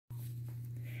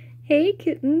Hey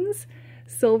kittens!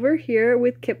 Silver here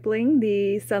with Kipling,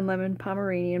 the Sunlemon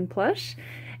Pomeranian plush,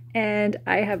 and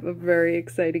I have a very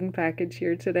exciting package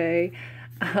here today.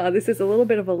 This is a little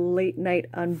bit of a late night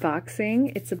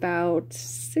unboxing. It's about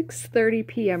 6:30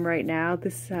 p.m. right now.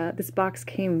 This box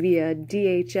came via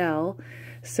DHL,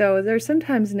 so they're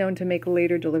sometimes known to make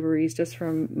later deliveries just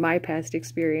from my past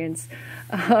experience.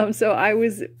 So I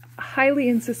was highly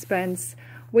in suspense,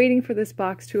 waiting for this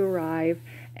box to arrive,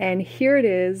 and here it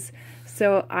is.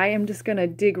 So I am just gonna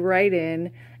dig right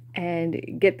in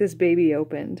and get this baby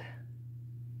opened.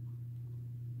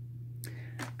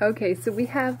 Okay, so we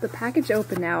have the package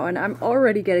open now, and I'm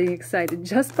already getting excited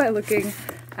just by looking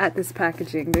at this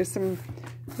packaging. There's some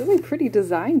really pretty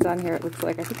designs on here, it looks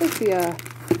like. I think I see a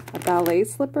ballet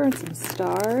slipper and some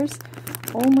stars.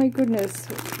 Oh my goodness,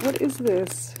 what is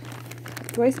this?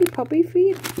 Do I see puppy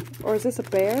feet? Or is this a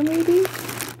bear maybe?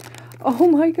 Oh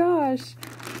my gosh,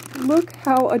 look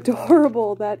how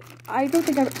adorable that. I don't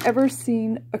think I've ever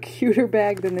seen a cuter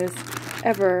bag than this,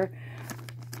 ever.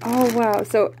 Oh wow,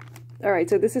 so, alright,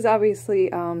 so this is obviously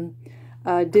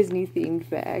a Disney themed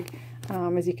bag,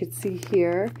 as you can see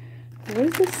here. What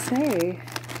does this say?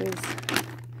 Is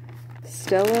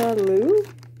Stella Lou?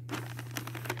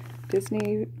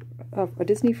 Disney, a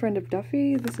Disney friend of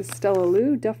Duffy? This is Stella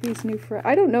Lou, Duffy's new friend.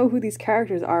 I don't know who these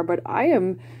characters are, but I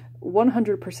am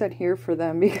 100% here for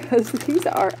them because these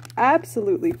are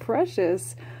absolutely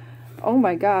precious. Oh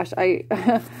my gosh, I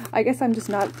guess I'm just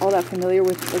not all that familiar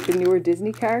with like the newer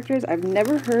Disney characters. I've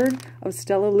never heard of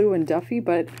Stella Lou and Duffy,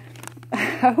 but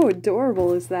how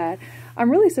adorable is that?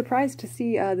 I'm really surprised to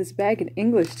see this bag in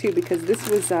English too, because this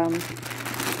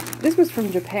was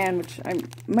from Japan, which I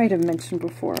might have mentioned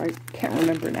before. I can't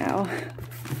remember now.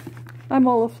 I'm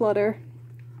all aflutter.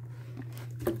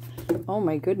 Oh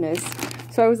my goodness.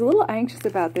 So I was a little anxious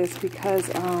about this because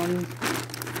I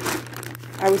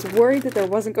was worried that there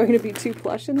wasn't going to be two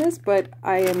plush in this, but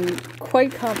I am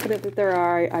quite confident that there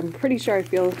are. I'm pretty sure I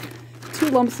feel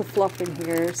 2 lumps of fluff in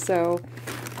here, so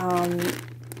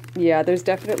yeah, there's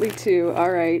definitely 2.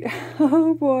 All right.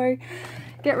 Oh boy,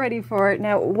 get ready for it.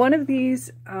 Now, one of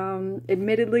these,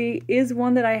 admittedly, is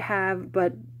one that I have,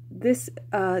 but these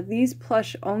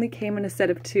plush only came in a set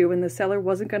of 2, and the seller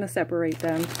wasn't going to separate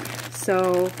them,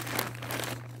 so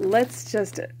let's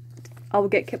just, I'll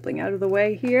get Kipling out of the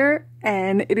way here,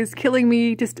 and it is killing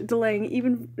me just delaying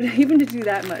even to do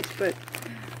that much, but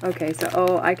okay, so,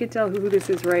 oh, I can tell who this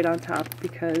is right on top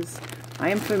because I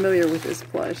am familiar with this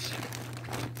plush.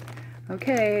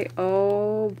 Okay,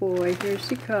 oh boy, here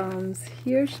she comes,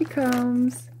 here she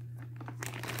comes.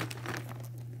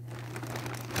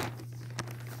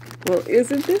 Well,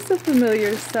 isn't this a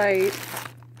familiar sight?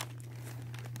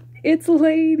 It's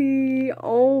Lady!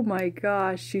 Oh my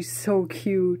gosh, she's so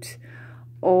cute.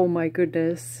 Oh my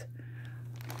goodness.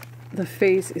 The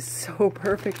face is so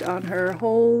perfect on her.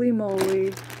 Holy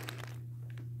moly.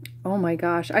 Oh my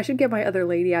gosh. I should get my other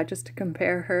lady out just to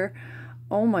compare her.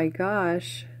 Oh my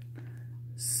gosh.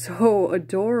 So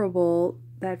adorable.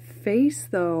 That face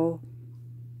though.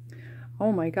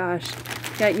 Oh my gosh.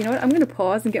 Yeah, you know what? I'm going to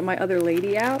pause and get my other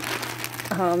lady out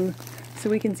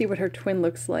so we can see what her twin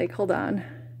looks like. Hold on.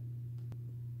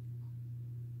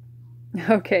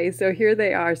 Okay, so here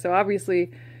they are. So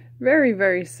obviously very,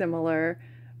 very similar.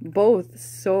 Both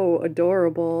so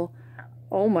adorable.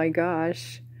 Oh my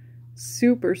gosh.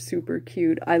 Super, super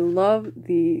cute. I love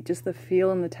just the feel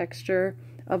and the texture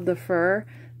of the fur.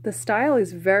 The style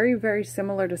is very, very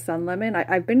similar to Sunlemon.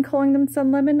 I've been calling them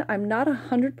Sunlemon. I'm not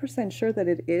 100% sure that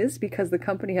it is because the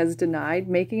company has denied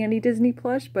making any Disney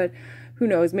plush, but who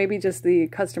knows, maybe just the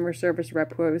customer service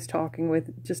rep who I was talking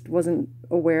with just wasn't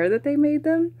aware that they made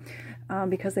them.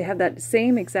 Because they have that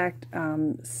same exact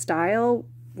style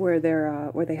where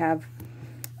they have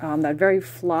that very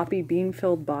floppy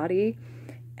bean-filled body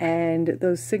and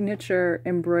those signature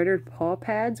embroidered paw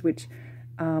pads, which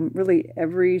really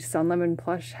every Sunlemon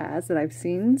plush has that I've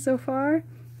seen so far.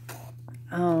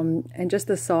 And just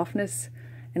the softness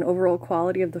and overall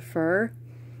quality of the fur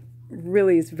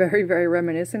really is very, very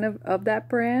reminiscent of that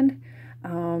brand.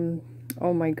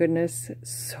 Oh my goodness,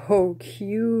 so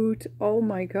cute. Oh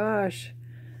my gosh.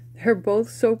 They're both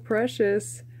so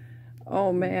precious.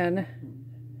 Oh man.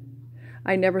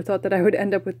 I never thought that I would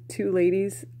end up with 2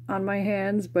 ladies on my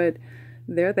hands, but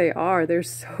there they are. They're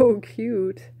so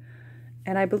cute.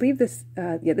 And I believe this,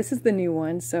 yeah, this is the new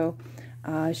one, so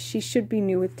she should be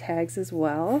new with tags as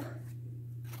well.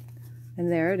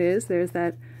 And there it is. There's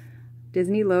that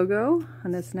Disney logo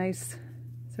on this nice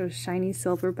sort of shiny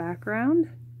silver background.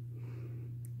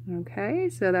 Okay,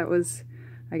 so that was,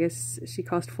 I guess she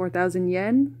cost 4,000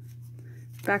 yen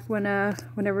back when,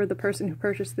 whenever the person who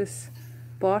purchased this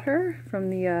bought her from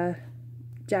the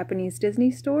Japanese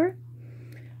Disney store.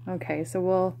 Okay, so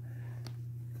we'll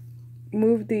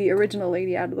move the original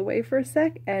lady out of the way for a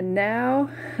sec, and now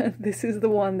this is the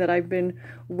one that I've been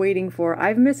waiting for.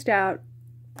 I've missed out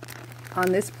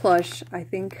on this plush, I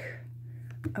think,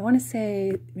 I want to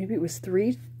say maybe it was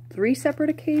three separate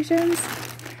occasions.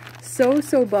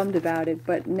 So bummed about it,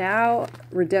 but now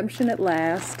redemption at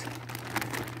last.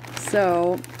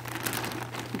 So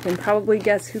you can probably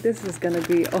guess who this is going to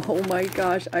be. Oh my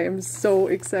gosh, I am so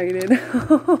excited.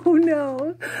 Oh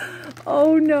no.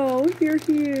 Oh no, here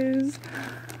he is.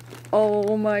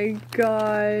 Oh my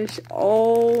gosh.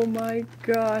 Oh my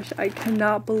gosh. I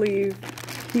cannot believe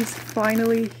he's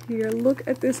finally here. Look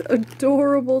at this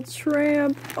adorable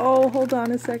Tramp. Oh, hold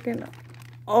on a second.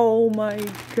 Oh my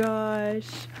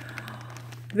gosh.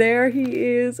 There he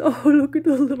is. Oh, look at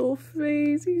the little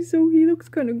face. He looks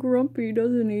kind of grumpy,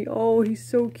 doesn't he? Oh, he's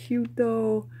so cute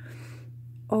though.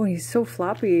 Oh, he's so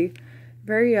floppy.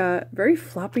 Very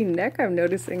floppy neck, I'm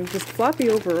noticing. Just floppy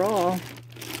overall.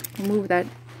 I'll move that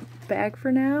bag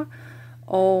for now.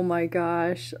 Oh my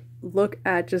gosh. Look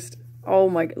at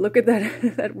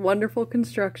that that wonderful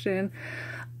construction.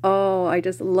 Oh, I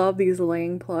just love these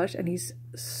Lang plush, and he's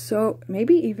so,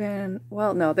 maybe even,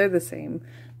 well, no, they're the same,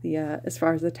 as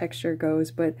far as the texture goes,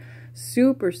 but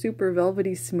super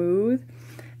velvety smooth.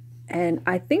 And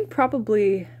I think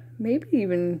probably, maybe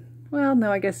even, well,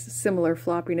 no, I guess similar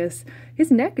floppiness.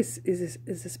 His neck is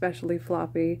especially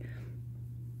floppy.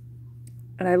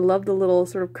 And I love the little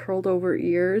sort of curled over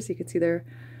ears. You can see they're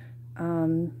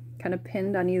kind of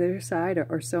pinned on either side,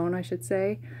 or sewn, I should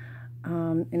say.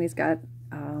 And he's got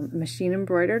machine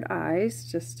embroidered eyes,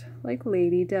 just like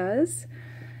Lady does.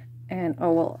 And,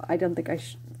 oh, well, I don't think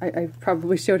I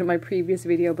probably showed in my previous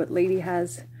video, but Lady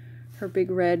has her big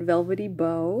red velvety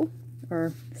bow,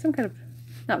 or some kind of,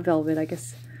 not velvet, I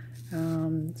guess,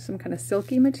 some kind of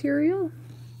silky material.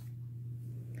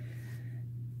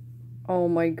 Oh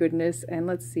my goodness. And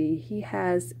let's see, he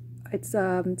has, it's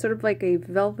sort of like a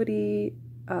velvety,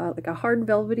 like a hard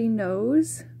velvety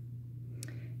nose,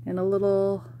 and a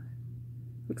little,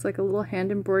 looks like a little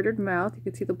hand embroidered mouth. You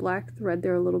can see the black thread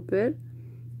there a little bit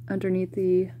underneath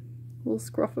the little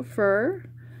scruff of fur.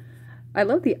 I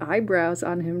love the eyebrows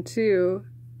on him too.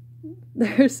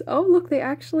 There's, oh look,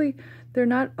 they're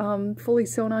not fully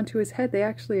sewn onto his head. They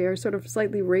actually are sort of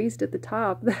slightly raised at the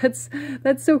top. That's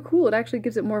so cool. It actually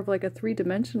gives it more of like a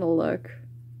three-dimensional look.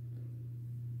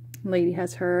 Lady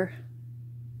has her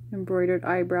embroidered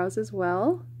eyebrows as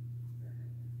well.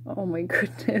 Oh my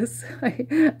goodness.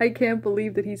 I can't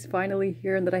believe that he's finally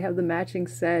here and that I have the matching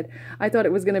set. I thought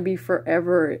it was going to be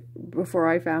forever before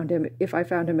I found him, if I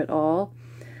found him at all.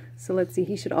 So let's see,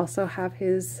 he should also have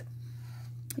his,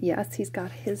 yes, he's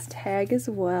got his tag as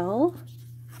well.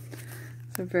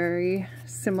 It's a very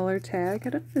similar tag.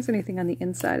 I don't know if there's anything on the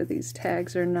inside of these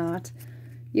tags or not.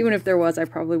 Even if there was, I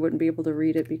probably wouldn't be able to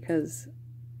read it because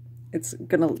it's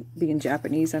gonna be in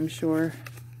Japanese, I'm sure.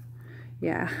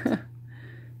 Yeah.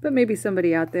 But maybe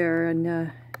somebody out there in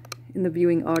the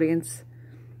viewing audience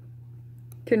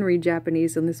can read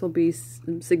Japanese, and this will be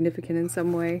significant in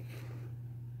some way.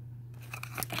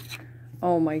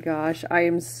 Oh my gosh, I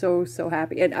am so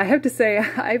happy. And I have to say,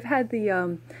 I've had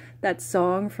the that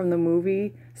song from the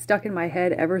movie stuck in my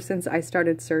head ever since I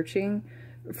started searching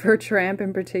for Tramp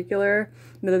in particular.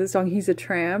 You know, the song "He's a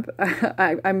Tramp."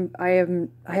 I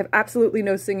have absolutely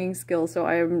no singing skill, so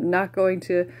I am not going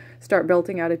to start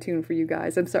belting out a tune for you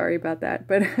guys. I'm sorry about that,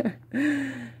 but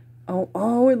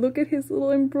oh, and look at his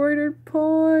little embroidered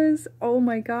paws. Oh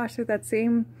my gosh, they're that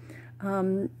same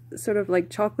sort of like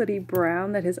chocolatey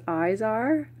brown that his eyes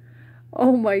are.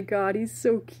 Oh my god, he's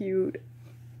so cute.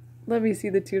 Let me see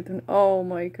the two of them. Oh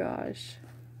my gosh.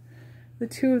 The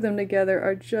two of them together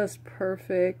are just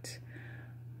perfect.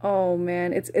 Oh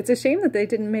man, it's a shame that they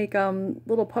didn't make the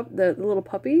little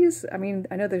puppies. I mean,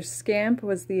 I know there's Scamp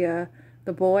was the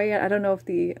boy. I don't know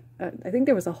if I think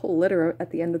there was a whole litter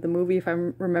at the end of the movie, if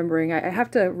I'm remembering. I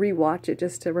have to rewatch it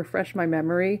just to refresh my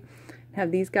memory.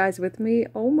 Have these guys with me.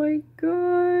 Oh my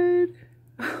god.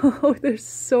 Oh, they're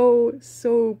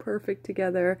so perfect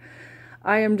together.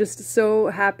 I am just so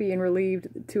happy and relieved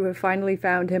to have finally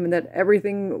found him, and that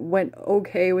everything went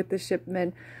okay with the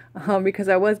shipment, because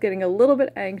I was getting a little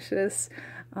bit anxious,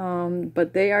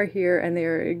 but they are here and they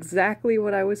are exactly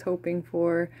what I was hoping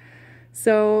for.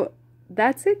 So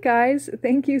that's it, guys.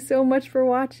 Thank you so much for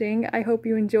watching. I hope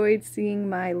you enjoyed seeing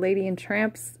my Lady and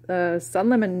Tramp's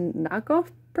Sunlemon knockoff,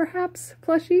 perhaps,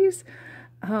 plushies.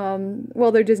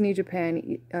 Well, they're Disney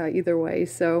Japan either way,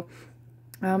 so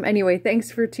anyway,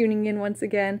 thanks for tuning in once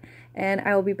again, and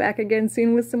I will be back again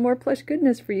soon with some more plush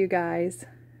goodness for you guys.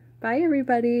 Bye,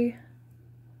 everybody.